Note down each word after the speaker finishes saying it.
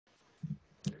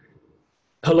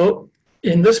Hello,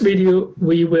 in this video,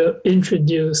 we will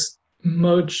introduce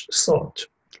merge sort.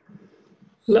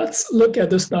 Let's look at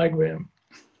this diagram.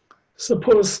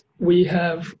 Suppose we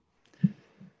have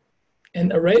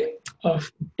an array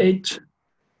of 8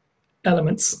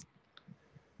 elements.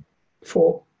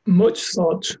 For merge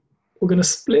sort, we're going to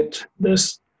split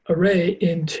this array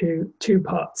into 2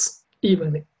 parts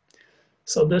evenly.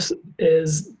 So this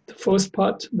is the first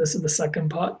part, this is the second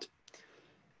part.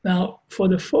 Now, for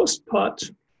the first part,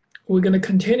 we're going to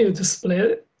continue to split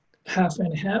it half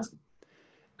and half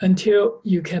until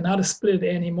you cannot split it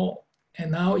anymore.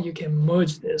 And now you can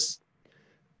merge this.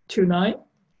 2, 9,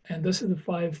 and this is the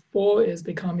 5, 4 is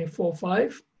becoming 4,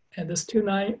 5. And this 2,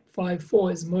 9, 5,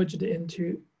 4 is merged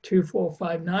into 2, 4,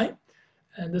 5, 9.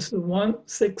 And this is 1,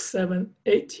 6, 7,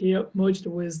 8 here merged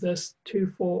with this 2,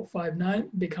 4, 5, 9,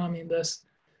 becoming this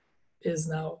is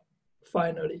now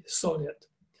finally sorted.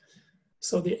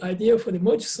 So the idea for the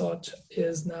merge sort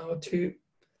is now to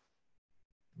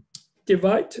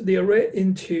divide the array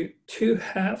into 2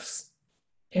 halves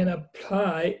and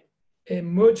apply a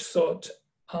merge sort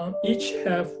on each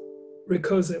half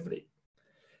recursively.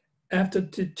 After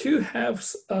the 2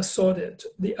 halves are sorted,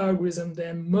 the algorithm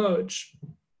then merge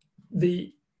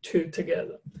the 2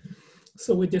 together.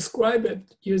 So we describe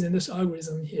it using this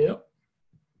algorithm here.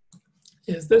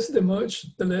 Is this the merge,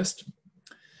 the list?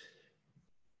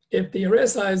 If the array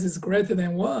size is greater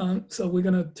than 1, so we're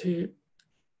going to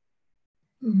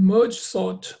merge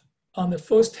sort on the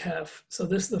first half. So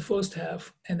this is the first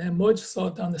half, and then merge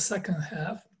sort on the second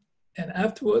half. And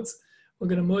afterwards, we're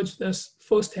going to merge this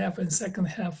first half and second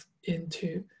half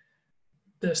into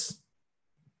this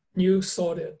new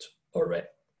sorted array.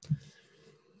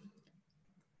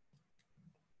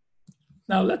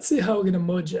 Now let's see how we're going to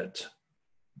merge it.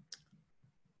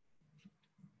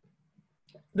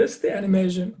 This is the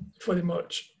animation for the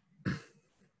merge.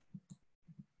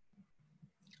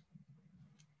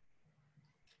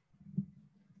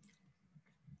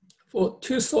 For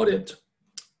 2 sorted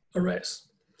arrays,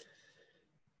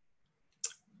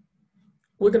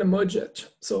 we're going to merge it.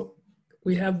 So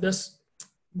we have this,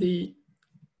 the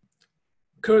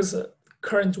cursor,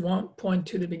 current 1 point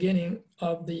to the beginning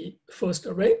of the first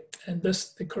array, and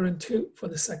this the current 2 for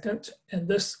the second, and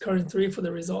this current 3 for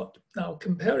the result. Now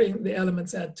comparing the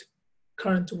elements at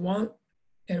current 1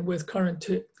 and with current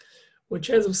 2,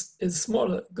 whichever is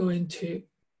smaller going to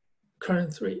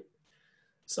current 3.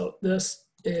 So this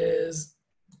is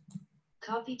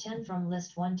copy 10 from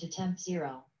list 1 to temp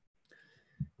 0.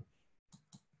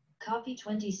 Copy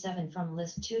 27 from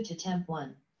list 2 to temp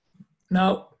 1.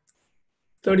 Now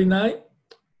 39,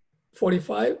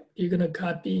 45, you're going to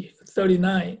copy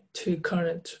 39 to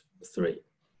current 3.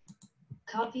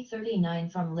 Copy 39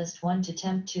 from list 1 to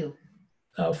temp 2.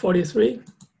 43.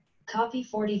 Copy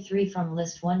 43 from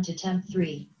list 1 to temp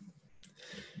 3.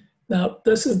 Now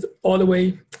this is all the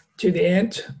way to the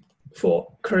end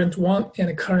for current 1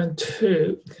 and current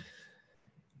 2.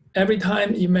 Every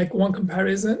time you make one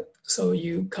comparison, so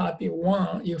you copy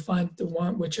 1, you find the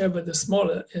one, whichever the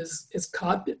smaller is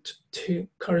copied to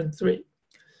current 3.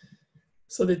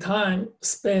 So the time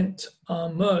spent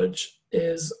on merge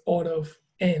is order of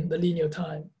n, the linear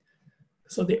time.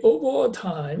 So the overall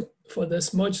time for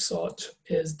this merge sort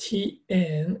is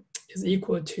Tn is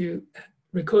equal to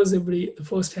recursively the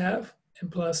first half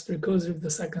and plus recursively the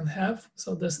second half.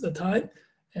 So this is the time,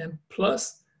 and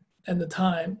plus and the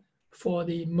time for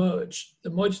the merge. The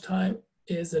merge time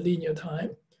is the linear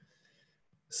time.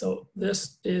 So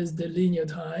this is the linear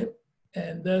time,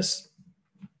 and this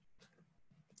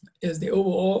is the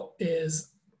overall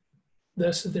is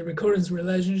this is the recurrence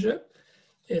relationship.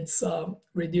 It's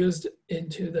reduced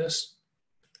into this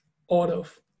order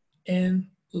of n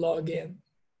log n.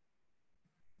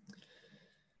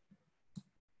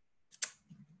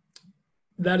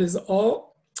 That is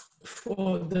all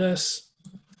for this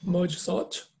merge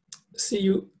sort. See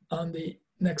you on the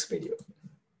next video.